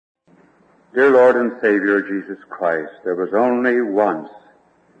Dear Lord and Savior Jesus Christ, there was only once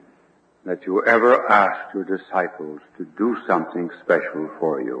that you ever asked your disciples to do something special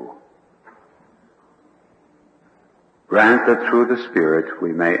for you. Grant that through the Spirit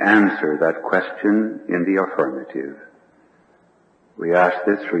we may answer that question in the affirmative. We ask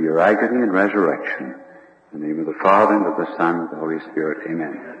this through your agony and resurrection. In the name of the Father, and of the Son, and of the Holy Spirit.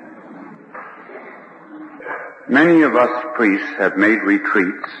 Amen. Many of us priests have made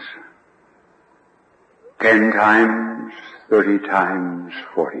retreats 10 times, 30 times,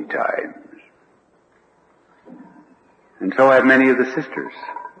 40 times. And so have many of the sisters,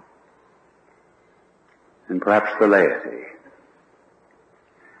 and perhaps the laity.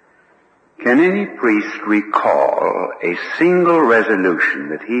 Can any priest recall a single resolution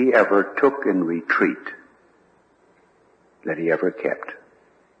that he ever took in retreat that he ever kept?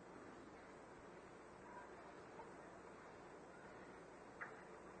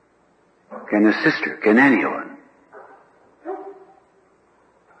 Can a sister? Can anyone?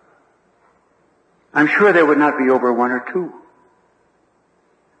 I'm sure there would not be over one or two.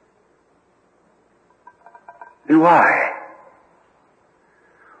 And why?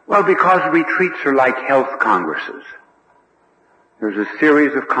 Well, because retreats are like health congresses. There's a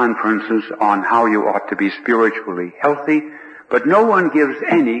series of conferences on how you ought to be spiritually healthy, but no one gives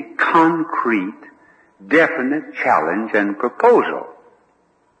any concrete, definite challenge and proposal.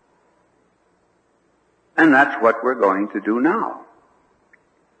 And that's what we're going to do now.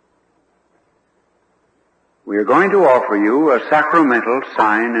 We are going to offer you a sacramental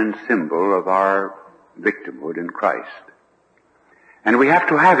sign and symbol of our victimhood in Christ. And we have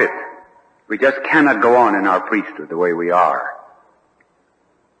to have it. We just cannot go on in our priesthood the way we are.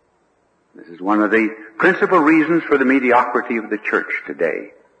 This is one of the principal reasons for the mediocrity of the church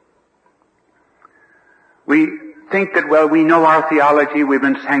today. We think that, well, we know our theology, we've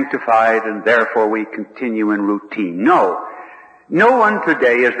been sanctified, and therefore we continue in routine. No. No one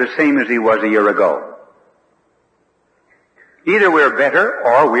today is the same as he was a year ago. Either we're better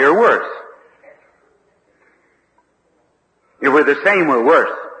or we're worse. If we're the same, we're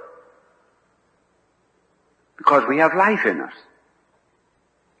worse. Because we have life in us.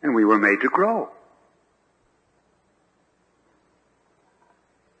 And we were made to grow.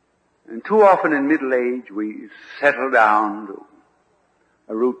 And too often in middle age we settle down to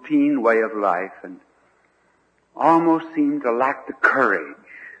a routine way of life and almost seem to lack the courage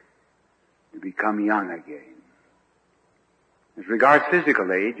to become young again. As regards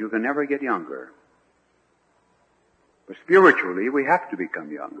physical age, you can never get younger. But spiritually, we have to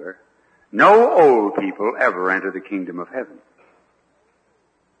become younger. No old people ever enter the kingdom of heaven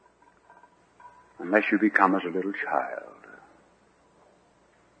unless you become as a little child.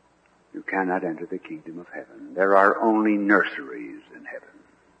 You cannot enter the kingdom of heaven. There are only nurseries in heaven.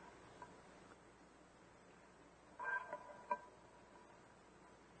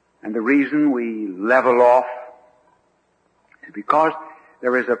 And the reason we level off is because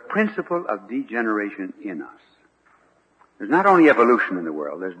there is a principle of degeneration in us. There's not only evolution in the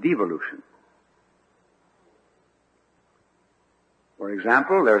world, there's devolution. For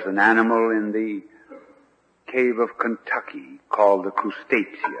example, there's an animal in the cave of Kentucky called the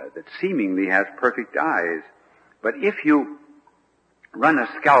crustacea that seemingly has perfect eyes. But if you run a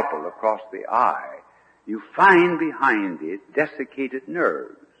scalpel across the eye, you find behind it desiccated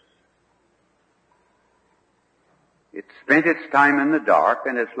nerves. It spent its time in the dark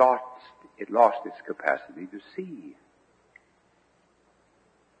and it lost its capacity to see.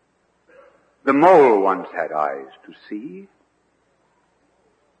 The mole once had eyes to see,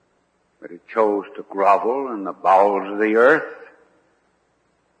 but it chose to grovel in the bowels of the earth.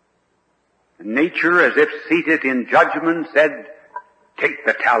 And nature, as if seated in judgment, said, "Take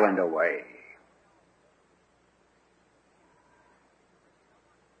the talent away."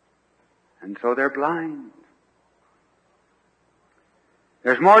 And so they're blind.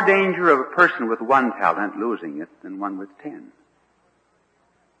 There's more danger of a person with one talent losing it than one with 10.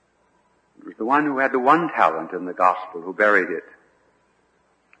 It was the one who had the one talent in the gospel who buried it,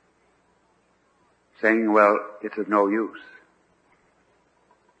 saying, well, it's of no use.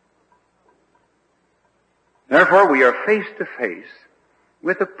 Therefore, we are face to face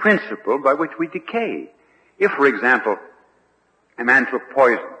with a principle by which we decay. If, for example, a man took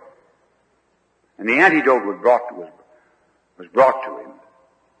poison, and the antidote was brought to him,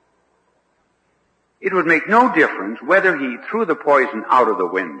 it would make no difference whether he threw the poison out of the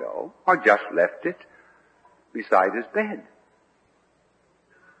window or just left it beside his bed.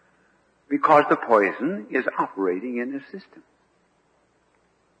 Because the poison is operating in his system.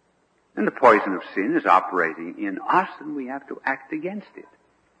 And the poison of sin is operating in us, and we have to act against it.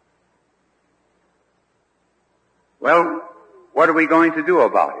 Well, what are we going to do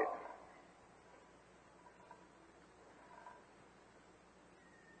about it?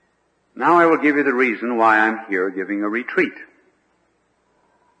 Now I will give you the reason why I'm here giving a retreat.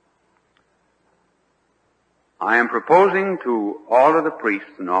 I am proposing to all of the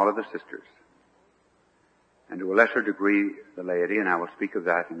priests and all of the sisters, and to a lesser degree the laity, and I will speak of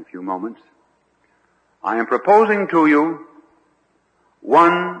that in a few moments. I am proposing to you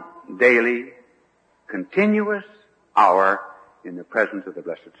one daily, continuous hour in the presence of the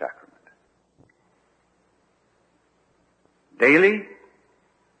Blessed Sacrament. Daily,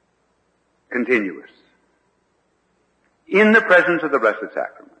 continuous. In the presence of the Blessed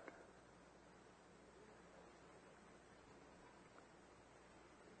Sacrament.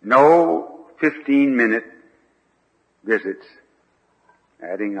 No 15-minute visits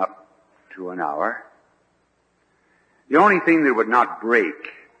adding up to an hour. The only thing that would not break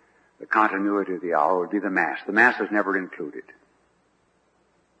the continuity of the hour would be the Mass. The Mass is never included.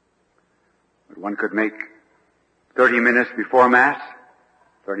 But one could make 30 minutes before Mass,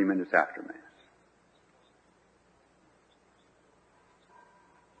 30 minutes after Mass.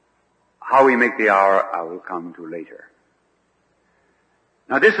 How we make the hour, I will come to later.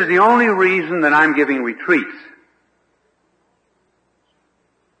 Now this is the only reason that I'm giving retreats.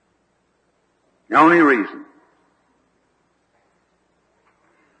 The only reason.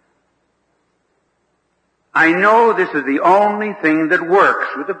 I know this is the only thing that works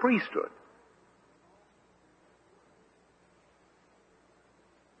with the priesthood.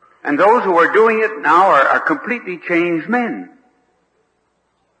 And those who are doing it now are completely changed men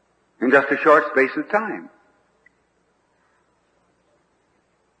in just a short space of time.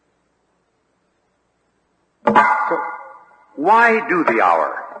 So, why do the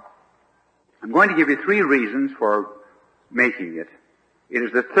hour? I'm going to give you 3 reasons for making it. It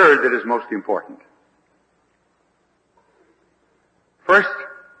is the third that is most important. First,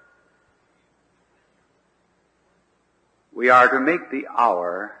 we are to make the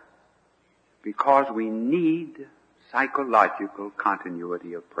hour because we need psychological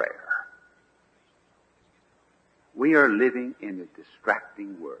continuity of prayer. We are living in a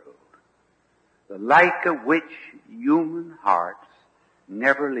distracting world, the like of which human hearts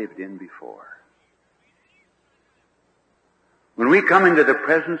never lived in before. When we come into the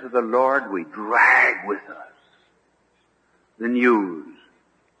presence of the Lord, we drag with us the news,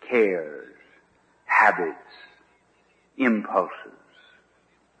 cares, habits, impulses.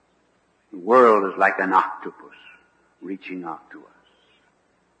 The world is like an octopus reaching out to us.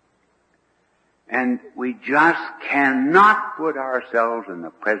 And we just cannot put ourselves in the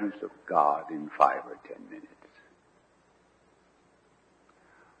presence of God in 5 or 10 minutes.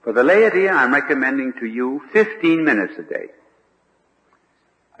 For the laity, I'm recommending to you 15 minutes a day.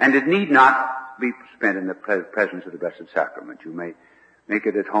 And it need not be spent in the presence of the Blessed Sacrament. You may make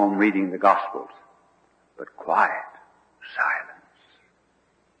it at home reading the Gospels. But quiet, silence.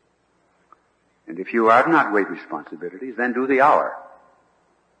 And if you have not great responsibilities, then do the hour,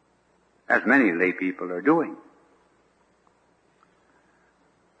 as many lay people are doing.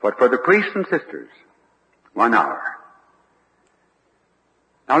 But for the priests and sisters, 1 hour.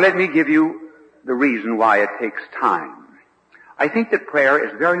 Now let me give you the reason why it takes time. I think that prayer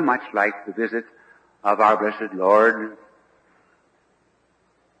is very much like the visit of our blessed Lord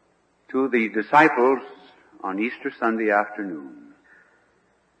to the disciples on Easter Sunday afternoon.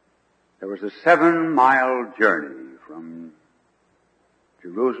 There was a 7-mile journey from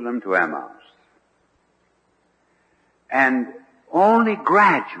Jerusalem to Emmaus. And only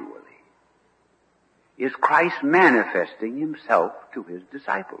gradually is Christ manifesting himself to his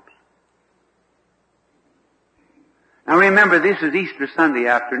disciples. Now remember, this is Easter Sunday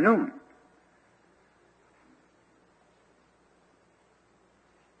afternoon.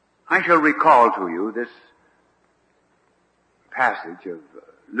 I shall recall to you this passage of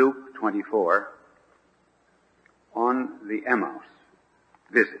Luke 24 on the Emmaus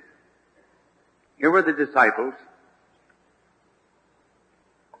visit. Here were the disciples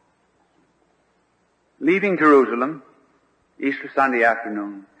leaving Jerusalem, Easter Sunday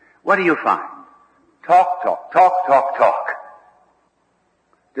afternoon. What do you find? Talk, talk, talk, talk, talk.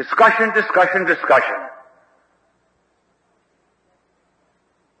 Discussion, discussion, discussion.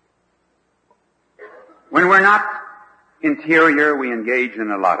 When we're not interior, we engage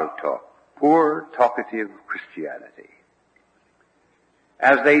in a lot of talk. Poor, talkative Christianity.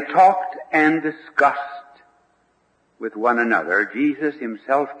 As they talked and discussed with one another, Jesus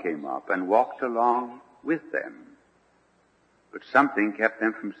himself came up and walked along with them. But something kept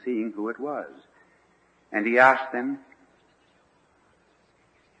them from seeing who it was. And he asked them,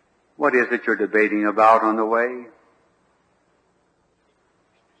 "What is it you're debating about on the way?"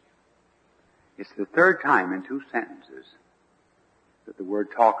 It's the third time in 2 sentences that the word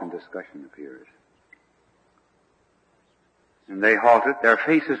talk and discussion appears. And they halted, their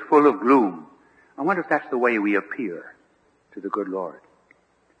faces full of gloom. I wonder if that's the way we appear to the good Lord.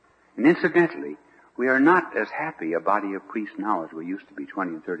 And incidentally, we are not as happy a body of priests now as we used to be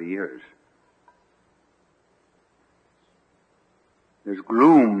 20 and 30 years. There's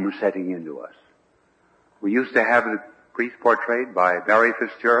gloom setting into us. We used to have the priest portrayed by Barry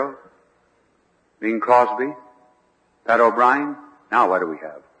Fitzgerald, Bing Crosby, Pat O'Brien. Now what do we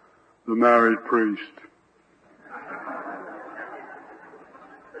have? The married priest.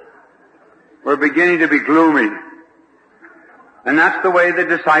 We're beginning to be gloomy. And that's the way the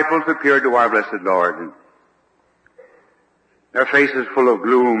disciples appeared to our blessed Lord. And their faces full of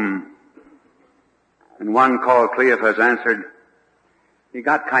gloom. And one called Cleophas answered, he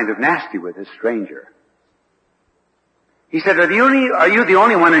got kind of nasty with this stranger. He said, are you the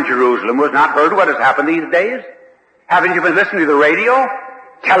only one in Jerusalem who has not heard what has happened these days? Haven't you been listening to the radio,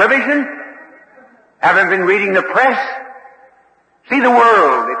 television? Haven't been reading the press? See the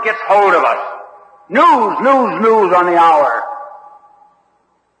world, it gets hold of us. News on the hour.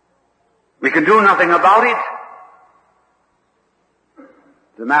 We can do nothing about it.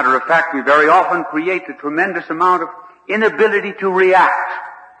 As a matter of fact, we very often create a tremendous amount of inability to react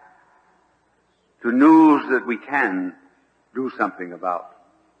to news that we can do something about.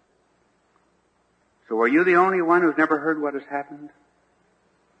 So are you the only one who's never heard what has happened?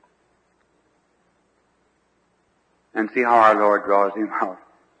 And see how our Lord draws him out.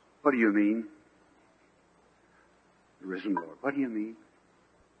 What do you mean? The risen Lord. What do you mean?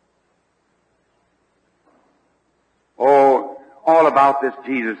 Oh, all about this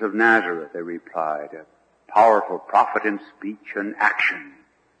Jesus of Nazareth, they replied. A powerful prophet in speech and action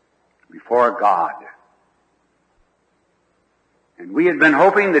before God. And we had been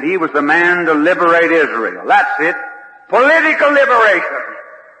hoping that he was the man to liberate Israel. That's it. Political liberation.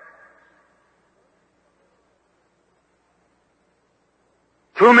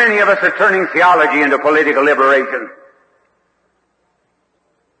 Too many of us are turning theology into political liberation.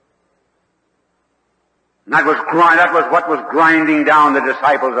 And that was what was grinding down the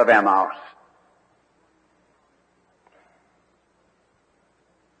disciples of Emmaus.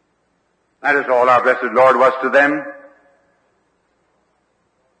 That is all our blessed Lord was to them.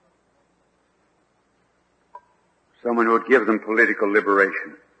 Someone who would give them political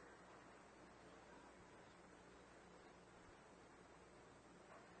liberation.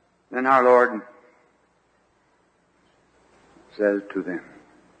 Then our Lord says to them,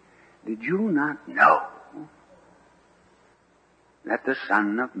 did you not know that the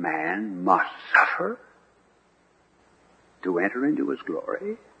Son of Man must suffer to enter into his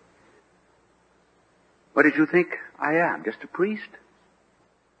glory? What did you think I am? Just a priest?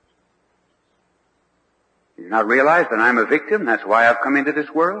 Did you not realize that I'm a victim? That's why I've come into this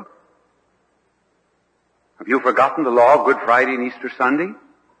world? Have you forgotten the law of Good Friday and Easter Sunday?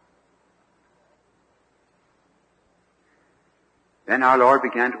 Then our Lord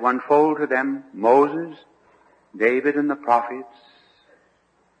began to unfold to them Moses, David, and the prophets.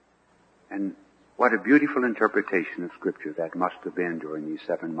 And what a beautiful interpretation of Scripture that must have been during these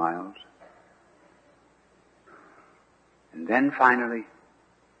 7 miles. And then finally,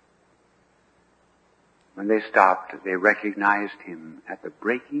 when they stopped, they recognized him at the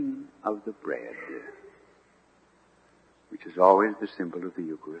breaking of the bread, which is always the symbol of the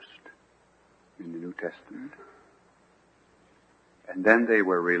Eucharist in the New Testament. And then they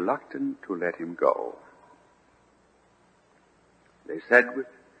were reluctant to let him go. They said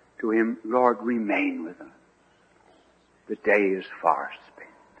to him, Lord, remain with us. The day is far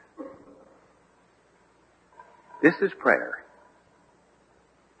spent. This is prayer.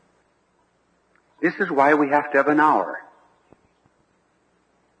 This is why we have to have an hour.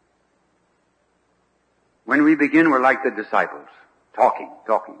 When we begin, we're like the disciples, talking,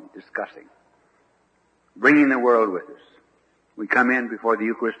 discussing, bringing the world with us. We come in before the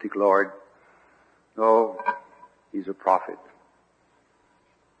Eucharistic Lord. Oh, he's a prophet.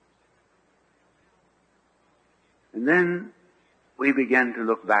 And then we begin to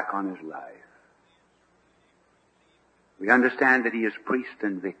look back on his life. We understand that he is priest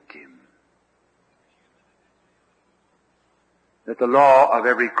and victim. That the law of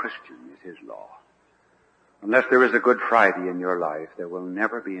every Christian is his law. Unless there is a Good Friday in your life, there will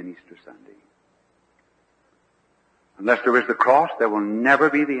never be an Easter Sunday. Unless there is the cross, there will never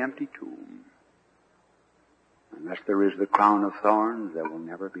be the empty tomb. Unless there is the crown of thorns, there will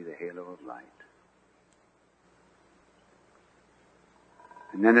never be the halo of light.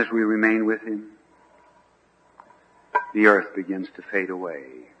 And then as we remain with him, the earth begins to fade away.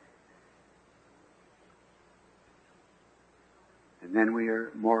 And then we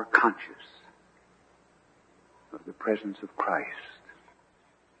are more conscious of the presence of Christ.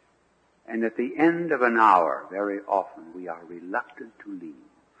 And at the end of an hour, very often, we are reluctant to leave.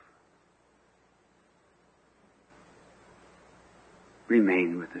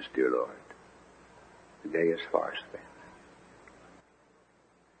 Remain with us, dear Lord. The day is far spent.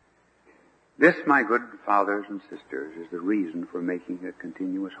 This, my good fathers and sisters, is the reason for making a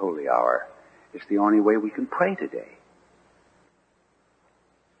continuous holy hour. It's the only way we can pray today.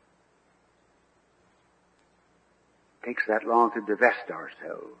 It takes that long to divest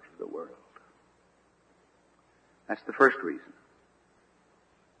ourselves of the world. That's the first reason.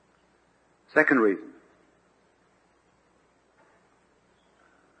 Second reason.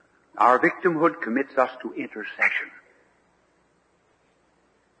 Our victimhood commits us to intercession.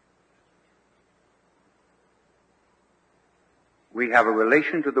 We have a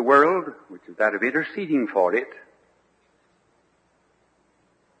relation to the world, which is that of interceding for it,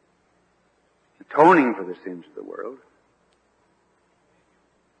 atoning for the sins of the world,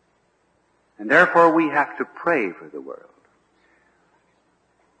 and therefore we have to pray for the world.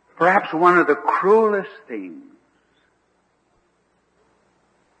 Perhaps one of the cruelest things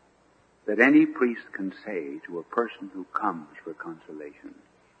that any priest can say to a person who comes for consolation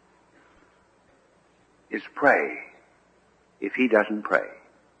is pray if he doesn't pray.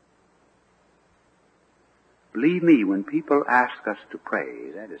 Believe me, when people ask us to pray,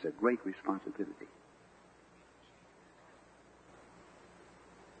 that is a great responsibility.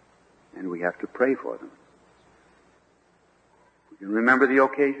 And we have to pray for them. We can remember the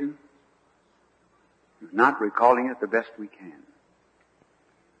occasion, if not recalling it the best we can.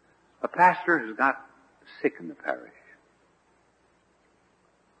 A pastor has got sick in the parish.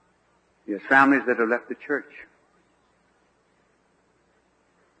 He has families that have left the church.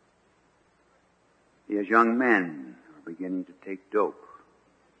 He has young men who are beginning to take dope.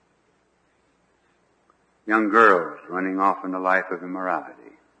 Young girls running off in a life of immorality.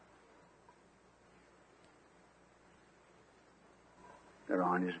 They're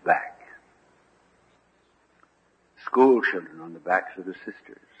on his back. School children on the backs of the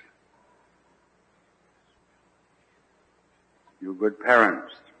sisters. You good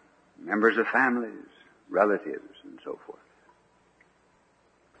parents, members of families, relatives, and so forth.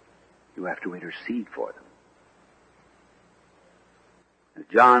 You have to intercede for them. As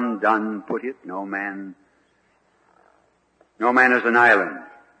John Donne put it, no man is an island.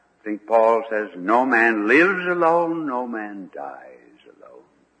 St. Paul says, no man lives alone, no man dies alone.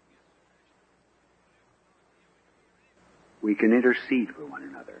 We can intercede for one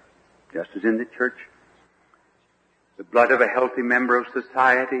another, just as in the church. The blood of a healthy member of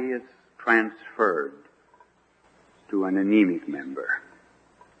society is transferred to an anemic member.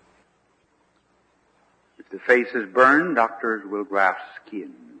 If the face is burned, doctors will graft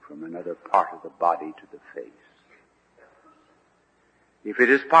skin from another part of the body to the face. If it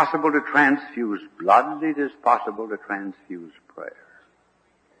is possible to transfuse blood, it is possible to transfuse prayer.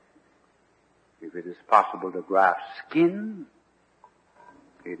 If it is possible to graft skin,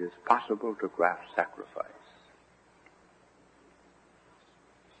 it is possible to graft sacrifice.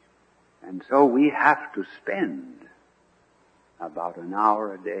 And so we have to spend about an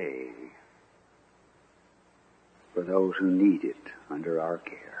hour a day for those who need it under our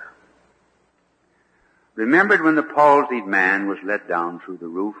care. Remembered when the palsied man was let down through the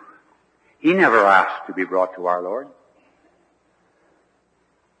roof? He never asked to be brought to our Lord.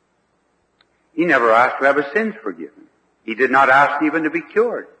 He never asked to have his sins forgiven. He did not ask even to be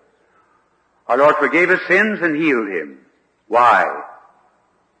cured. Our Lord forgave his sins and healed him. Why?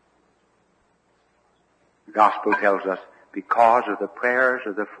 The Gospel tells us, because of the prayers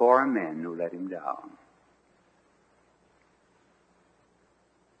of the 4 men who let him down.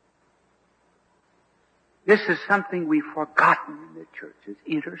 This is something we've forgotten in the church, is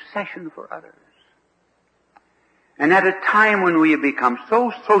intercession for others. And at a time when we have become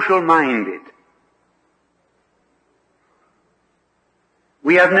so social-minded,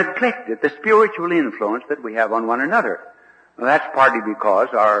 we have neglected the spiritual influence that we have on one another. Well, that's partly because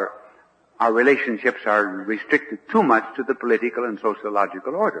our relationships are restricted too much to the political and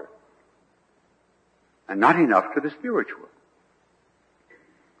sociological order, and not enough to the spiritual.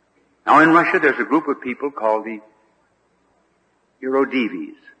 Now in Russia there's a group of people called the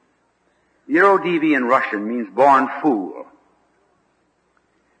Eurodivies. The Eurodivy in Russian means born fool.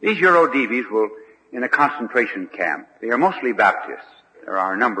 These Eurodivies will, in a concentration camp, they are mostly Baptists. There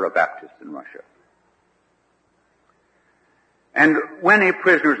are a number of Baptists in Russia. And when a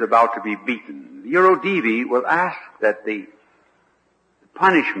prisoner is about to be beaten, the Eurodivy will ask that the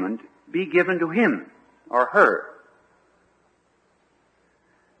punishment be given to him or her.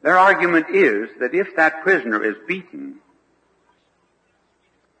 Their argument is that if that prisoner is beaten,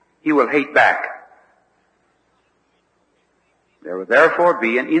 he will hate back. There will therefore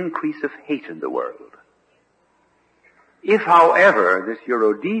be an increase of hate in the world. If, however, this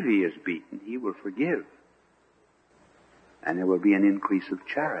Eurodivi is beaten, he will forgive. And there will be an increase of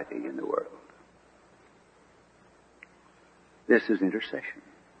charity in the world. This is intercession.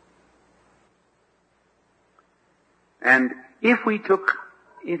 And if we took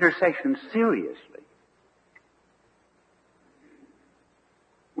intercession seriously,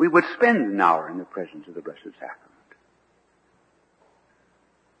 we would spend an hour in the presence of the Blessed Sacrament.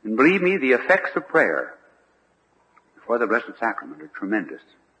 And believe me, the effects of prayer before the Blessed Sacrament are tremendous.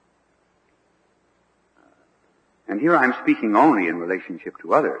 And here I'm speaking only in relationship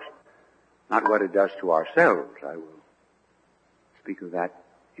to others, not what it does to ourselves. I will speak of that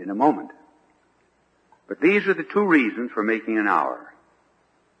in a moment. But these are the two reasons for making an hour.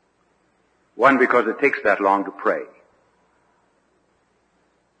 One, because it takes that long to pray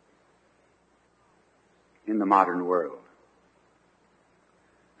in the modern world.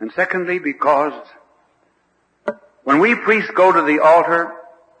 And secondly, because when we priests go to the altar,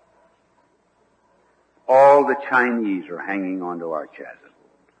 all the Chinese are hanging onto our chasuble.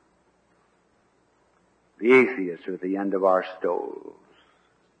 The atheists are at the end of our stoles.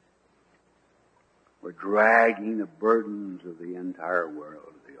 We're dragging the burdens of the entire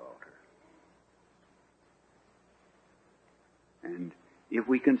world to the altar. And if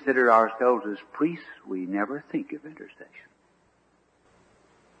we consider ourselves as priests, we never think of intercession.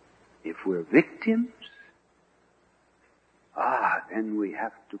 If we're victims, then we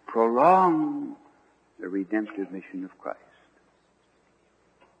have to prolong the redemptive mission of Christ.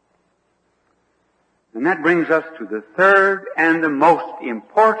 And that brings us to the third and the most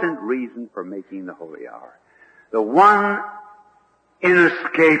important reason for making the holy hour. The one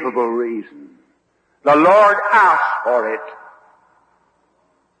inescapable reason. The Lord asked for it.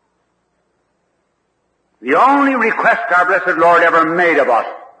 The only request our blessed Lord ever made of us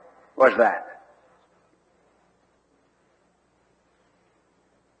was that.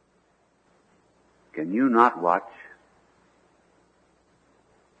 Can you not watch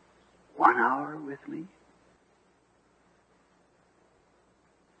 1 hour with me?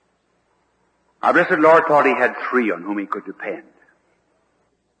 Our blessed Lord thought he had 3 on whom he could depend.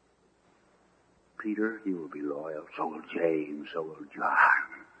 Peter, he will be loyal. So will James. So will John.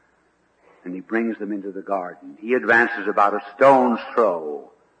 And he brings them into the garden. He advances about a stone's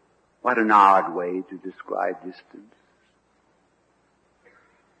throw. What an odd way to describe distance.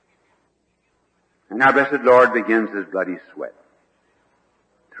 And our blessed Lord begins his bloody sweat.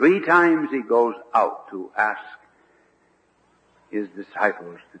 3 times he goes out to ask his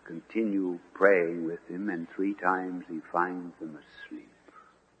disciples to continue praying with him, and 3 times he finds them asleep.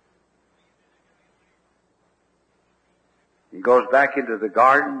 He goes back into the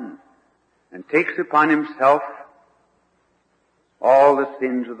garden and takes upon himself all the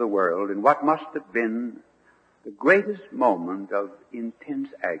sins of the world in what must have been the greatest moment of intense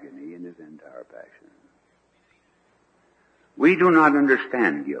agony in his entire passion. We do not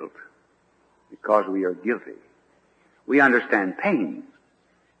understand guilt because we are guilty. We understand pain,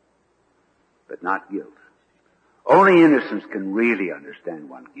 but not guilt. Only innocence can really understand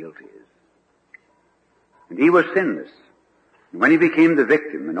what guilt is. And he was sinless. And when he became the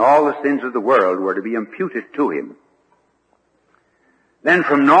victim and all the sins of the world were to be imputed to him, then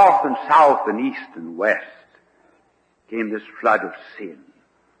from north and south and east and west came this flood of sin.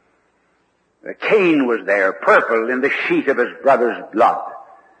 Cain was there, purple in the sheet of his brother's blood.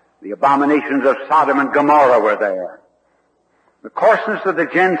 The abominations of Sodom and Gomorrah were there. The coarseness of the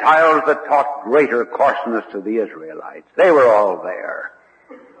Gentiles that taught greater coarseness to the Israelites. They were all there.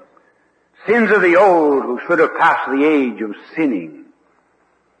 Sins of the old who should have passed the age of sinning.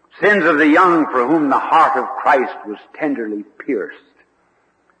 Sins of the young for whom the heart of Christ was tenderly pierced.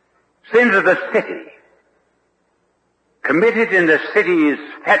 Sins of the city, committed in the city's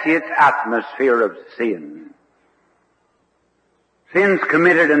fetid atmosphere of sin. Sins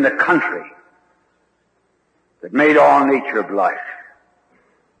committed in the country that made all nature blush.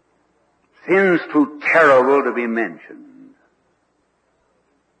 Sins too terrible to be mentioned.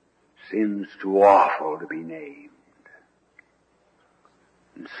 Sins too awful to be named.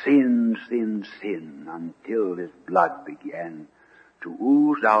 And sin, sin, sin, until his blood began to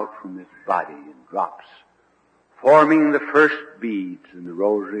ooze out from his body in drops, forming the first beads in the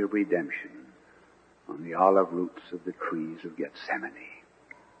rosary of redemption on the olive roots of the trees of Gethsemane.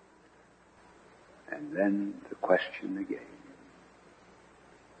 And then the question again.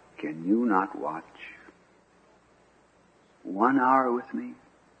 Can you not watch 1 hour with me?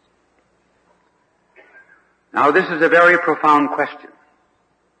 Now this is a very profound question.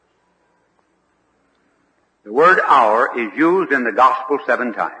 The word hour is used in the Gospel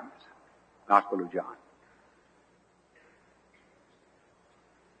 7 times. Gospel of John.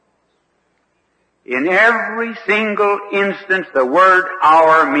 In every single instance, the word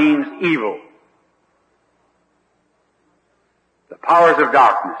hour means evil. The powers of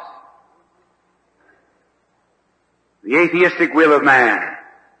darkness. The atheistic will of man.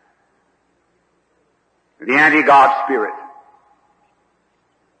 The anti-God spirit.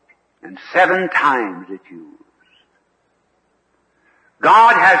 And 7 times it's used.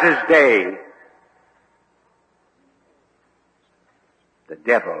 God has his day. The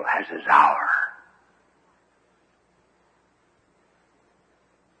devil has his hour.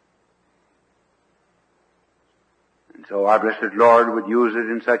 And so our blessed Lord would use it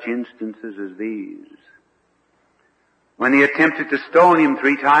in such instances as these. When he attempted to stone him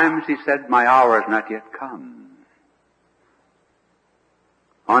 3 times, he said, "My hour has not yet come."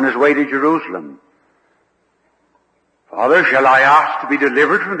 On his way to Jerusalem, "Father, shall I ask to be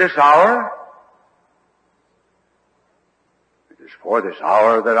delivered from this hour? It is for this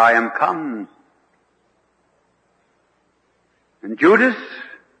hour that I am come." And Judas,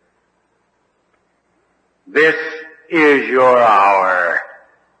 "This is your hour.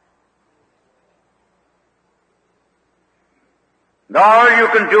 And all you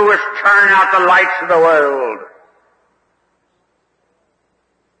can do is turn out the lights of the world."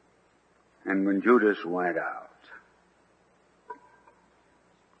 And when Judas went out,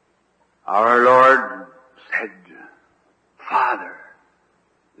 our Lord said, "Father,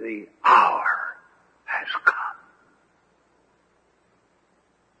 the hour has come."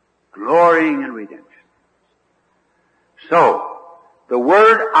 Glorying in redemption. So, the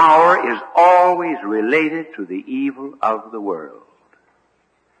word hour is always related to the evil of the world.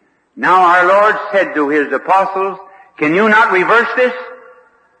 Now our Lord said to his apostles, "Can you not reverse this?"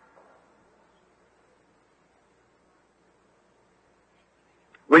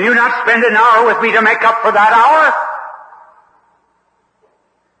 Will you not spend an hour with me to make up for that hour?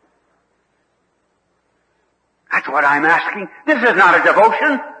 That's what I'm asking. This is not a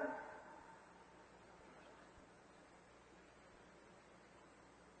devotion.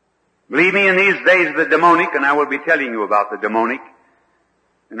 Believe me, in these days of the demonic, and I will be telling you about the demonic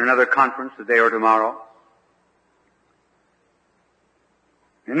in another conference today or tomorrow.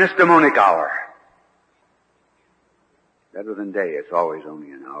 In this demonic hour, better than day, it's always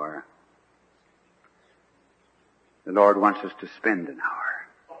only an hour. The Lord wants us to spend an hour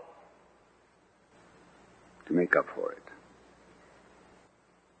to make up for it.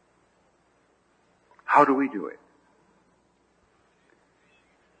 How do we do it?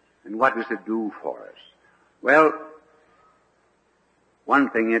 And what does it do for us? Well, one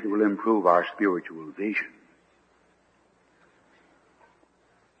thing, it will improve our spiritual vision.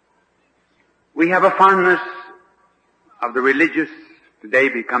 We have a fondness of the religious today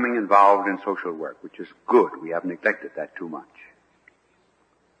becoming involved in social work, which is good. We have neglected that too much.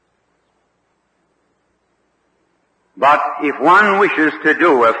 But if one wishes to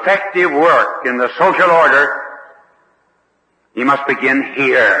do effective work in the social order, he must begin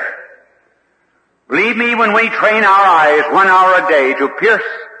here. Believe me, when we train our eyes 1 hour a day to pierce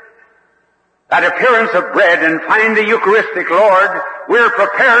that appearance of bread and find the Eucharistic Lord, we're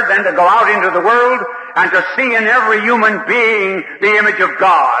prepared then to go out into the world and to see in every human being the image of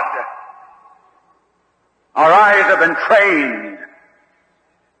God. Our eyes have been trained.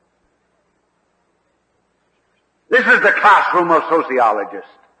 This is the classroom of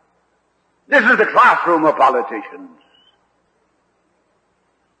sociologists. This is the classroom of politicians.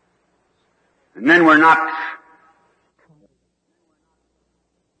 And then we're not...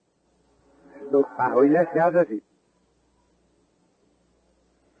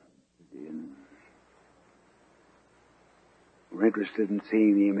 We're interested in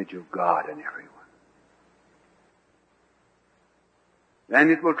seeing the image of God in everyone. Then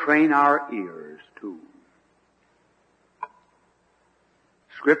it will train our ears too.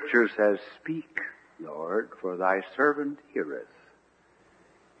 Scripture says, "Speak, Lord, for thy servant heareth."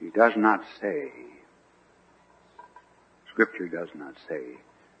 He does not say, Scripture does not say,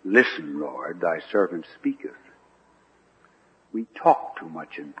 "Listen, Lord, thy servant speaketh." We talk too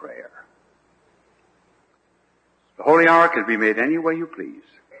much in prayer. The holy hour can be made any way you please.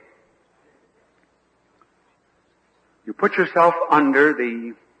 You put yourself under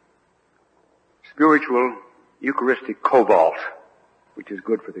the spiritual Eucharistic cobalt, which is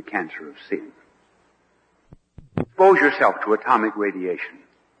good for the cancer of sin. Expose yourself to atomic radiation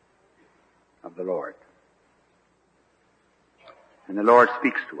of the Lord. And the Lord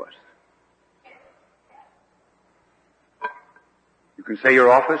speaks to us. You can say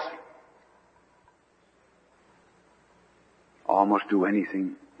your office. Almost do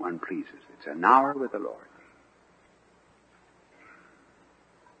anything one pleases. It's an hour with the Lord.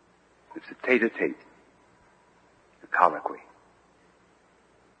 It's a tete-a-tete, a colloquy.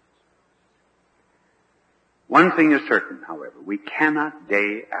 One thing is certain, however, we cannot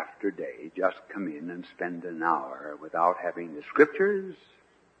day after day just come in and spend an hour without having the Scriptures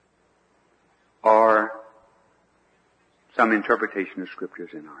or some interpretation of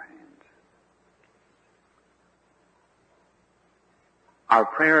Scriptures in our hands. Our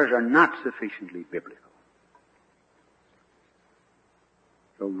prayers are not sufficiently biblical.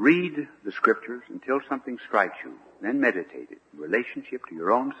 So read the Scriptures until something strikes you, then meditate it in relationship to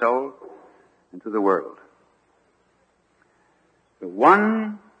your own soul and to the world. The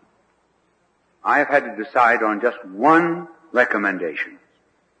one, I have had to decide on just one recommendation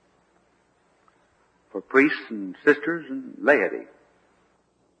for priests and sisters and laity.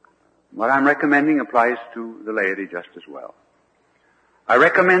 What I'm recommending applies to the laity just as well. I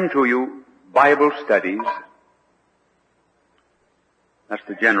recommend to you Bible studies. That's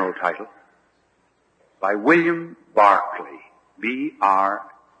the general title. By William Barclay. B-A-R-C-L-A-Y.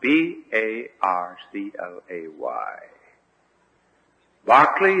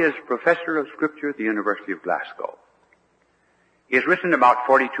 Barclay is professor of Scripture at the University of Glasgow. He has written about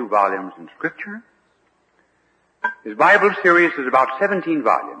 42 volumes in Scripture. His Bible series is about 17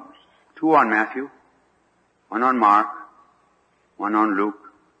 volumes. 2 on Matthew, 1 on Mark, 1 on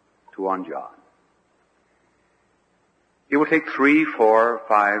Luke, 2 on John. He will take 3, 4,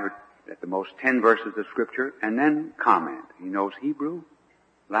 5, at the most 10 verses of Scripture and then comment. He knows Hebrew,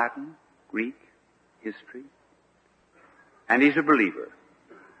 Latin, Greek, history, and he's a believer.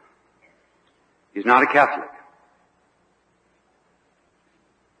 He's not a Catholic.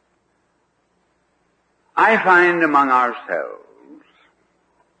 I find among ourselves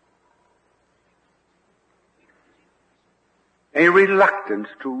a reluctance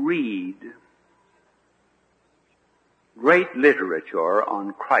to read great literature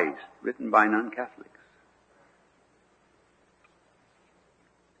on Christ written by non-Catholics.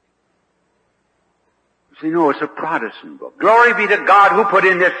 So, you know, it's a Protestant book. Glory be to God who put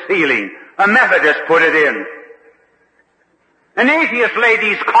in this ceiling. A Methodist put it in. An atheist laid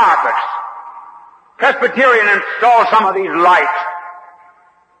these carpets. Presbyterian installed some of these lights.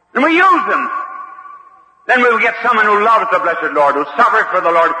 And we use them. Then we will get someone who loves the blessed Lord, who suffers for the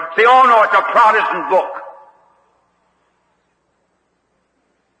Lord, say, oh no, it's a Protestant book.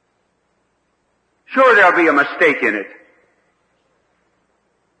 Sure, there'll be a mistake in it.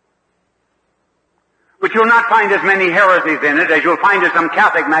 But you'll not find as many heresies in it as you'll find in some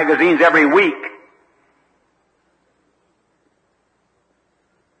Catholic magazines every week.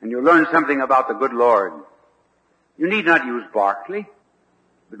 And you'll learn something about the good Lord. You need not use Barclay,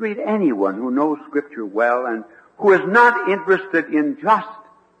 but read anyone who knows Scripture well and who is not interested in just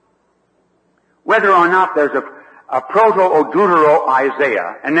whether or not there's a proto or deutero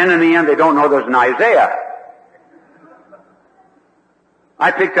Isaiah, and then in the end they don't know there's an Isaiah. I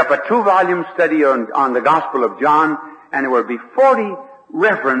picked up a 2-volume study on the Gospel of John, and there would be 40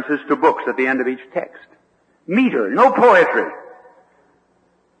 references to books at the end of each text. Meter, no poetry.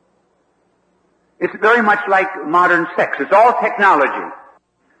 It's very much like modern sex. It's all technology.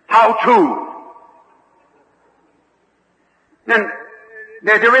 How to. And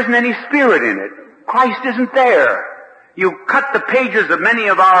there isn't any spirit in it. Christ isn't there. You cut the pages of many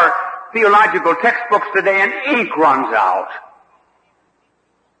of our theological textbooks today and ink runs out.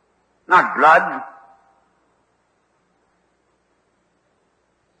 Not blood.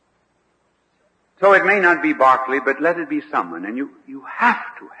 So it may not be Barclay, but let it be someone. And you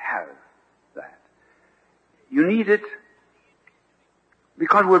have to have that. You need it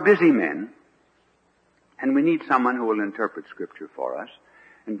because we're busy men, and we need someone who will interpret Scripture for us.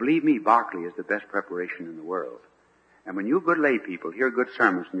 And believe me, Barclay is the best preparation in the world. And when you good lay people hear good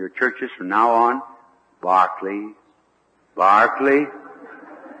sermons in your churches from now on, Barclay.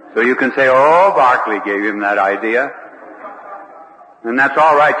 So you can say, oh, Barclay gave him that idea. And that's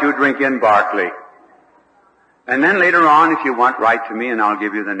all right, you drink in Barclay. And then later on, if you want, write to me and I'll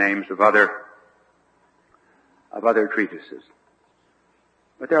give you the names of other treatises.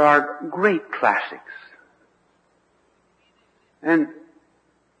 But there are great classics. And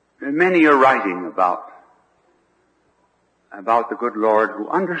many are writing about the good Lord who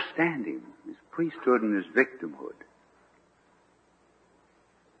understand Him, His priesthood and His victimhood.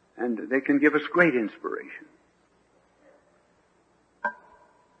 And they can give us great inspiration.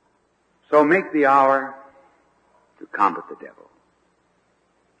 So make the hour to combat the devil.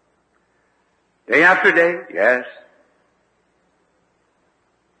 Day after day, yes.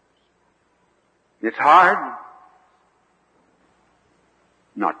 It's hard.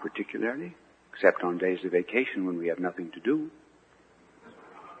 Not particularly, except on days of vacation when we have nothing to do.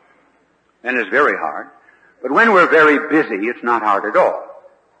 And it's very hard. But when we're very busy, it's not hard at all.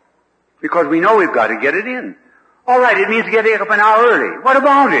 Because we know we've got to get it in. All right, it means getting up an hour early. What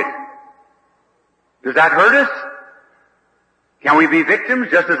about it? Does that hurt us? Can we be victims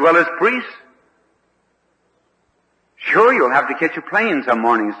just as well as priests? Sure, you'll have to catch a plane some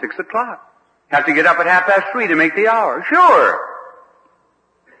morning at 6 o'clock. Have to get up at 3:30 to make the hour. Sure.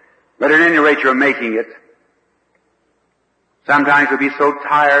 But at any rate, you're making it. Sometimes you'll be so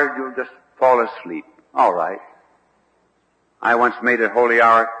tired, you'll just fall asleep. All right. I once made a holy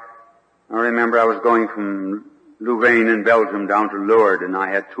hour. I remember I was going from Louvain in Belgium down to Lourdes, and I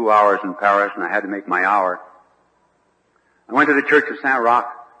had 2 hours in Paris, and I had to make my hour. I went to the Church of Saint Roch,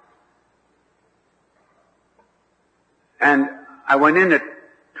 and I went in at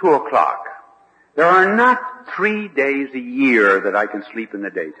 2 o'clock. There are not 3 days a year that I can sleep in the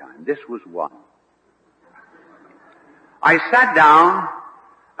daytime. This was one. I sat down.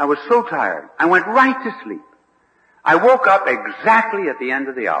 I was so tired. I went right to sleep. I woke up exactly at the end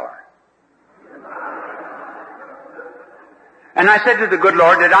of the hour. And I said to the good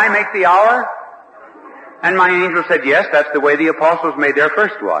Lord, did I make the hour? And my angel said, yes, that's the way the apostles made their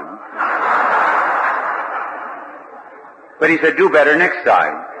first one. But he said, do better next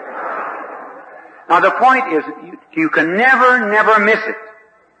time. Now the point is, you can never miss it.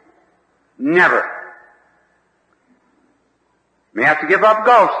 Never. You may have to give up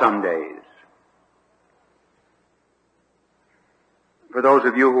golf some days. For those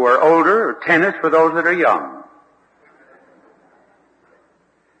of you who are older, or tennis for those that are young.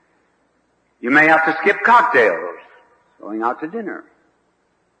 You may have to skip cocktails, going out to dinner.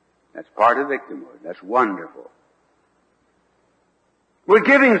 That's part of victimhood. That's wonderful. We're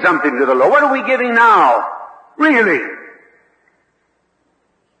giving something to the Lord. What are we giving now? Really?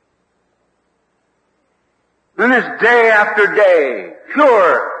 And it's day after day.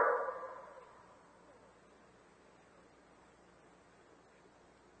 Sure.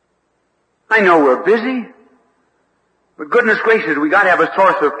 I know we're busy. But goodness gracious, we gotta have a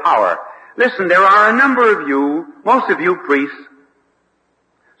source of power. Listen, there are a number of you, most of you priests,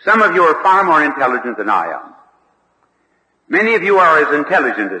 some of you are far more intelligent than I am. Many of you are as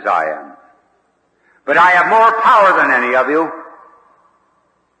intelligent as I am. But I have more power than any of you.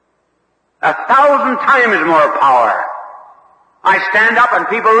 1,000 times more power. I stand up and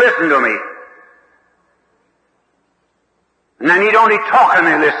people listen to me. And I need only talk and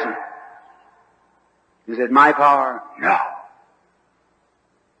they listen. Is it my power? No.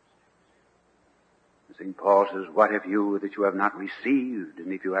 St. Paul says, what have you that you have not received?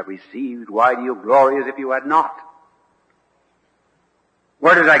 And if you have received, why do you glory as if you had not?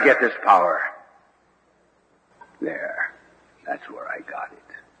 Where did I get this power? There. That's where I got it.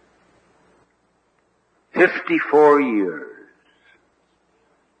 54 years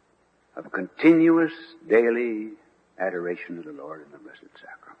of continuous daily adoration of the Lord in the Blessed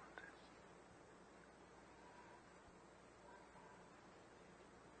Sacrament.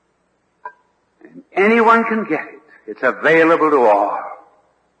 And anyone can get it. It's available to all.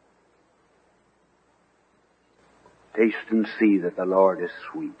 Taste and see that the Lord is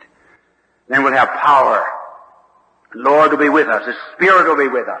sweet. Then we'll have power. The Lord will be with us. His Spirit will be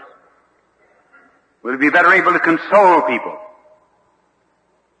with us. We'll be better able to console people.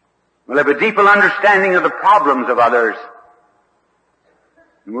 We'll have a deeper understanding of the problems of others.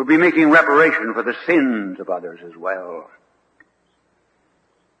 And we'll be making reparation for the sins of others as well.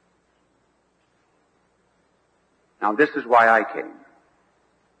 Now this is why I came.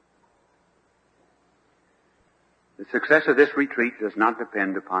 The success of this retreat does not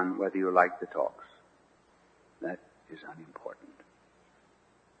depend upon whether you like the talks. That is unimportant.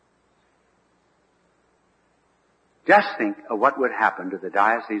 Just think of what would happen to the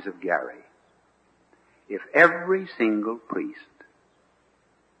Diocese of Gary if every single priest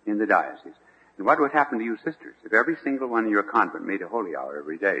in the diocese, and what would happen to you sisters if every single one in your convent made a holy hour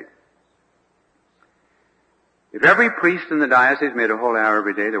every day. If every priest in the diocese made a holy hour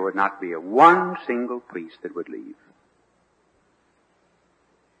every day, there would not be one single priest that would leave.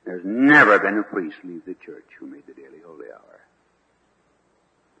 There's never been a priest leave the church who made the daily holy hour.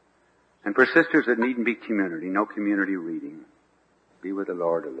 And for sisters, it needn't be community, no community reading. Be with the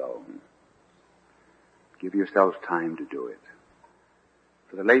Lord alone. Give yourselves time to do it.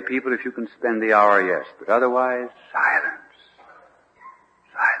 For the lay people, if you can spend the hour, yes, but otherwise, silence.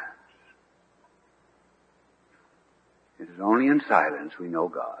 Silence. It is only in silence we know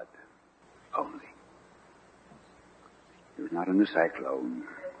God. Only. He was not in the cyclone.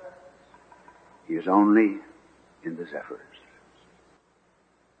 He is only in the zephyrs.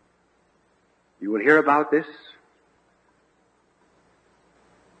 You will hear about this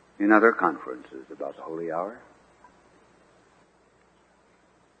in other conferences about the Holy Hour.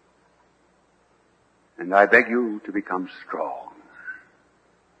 And I beg you to become strong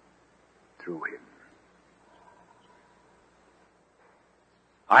through Him.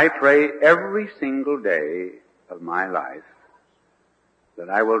 I pray every single day of my life that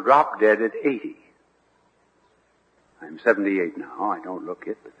I will drop dead at 80. I'm 78 now. I don't look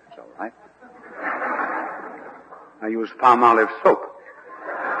it, but that's all right. I use palm olive soap.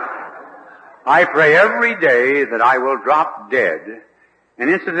 I pray every day that I will drop dead. And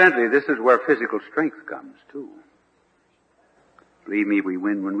incidentally, this is where physical strength comes too. Believe me, we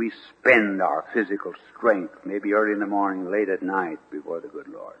win when we spend our physical strength, maybe early in the morning, late at night, before the good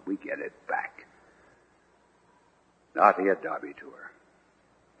Lord. We get it back. Not yet Derby tour.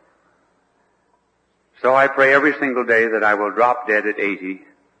 So I pray every single day that I will drop dead at 80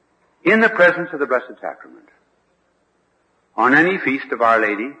 in the presence of the Blessed Sacrament, on any feast of Our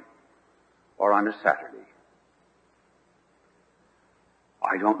Lady, or on a Saturday.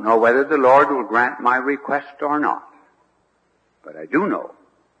 I don't know whether the Lord will grant my request or not, but I do know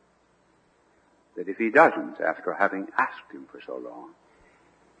that if He doesn't, after having asked Him for so long,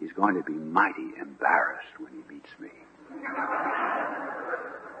 He's going to be mighty embarrassed when He meets me.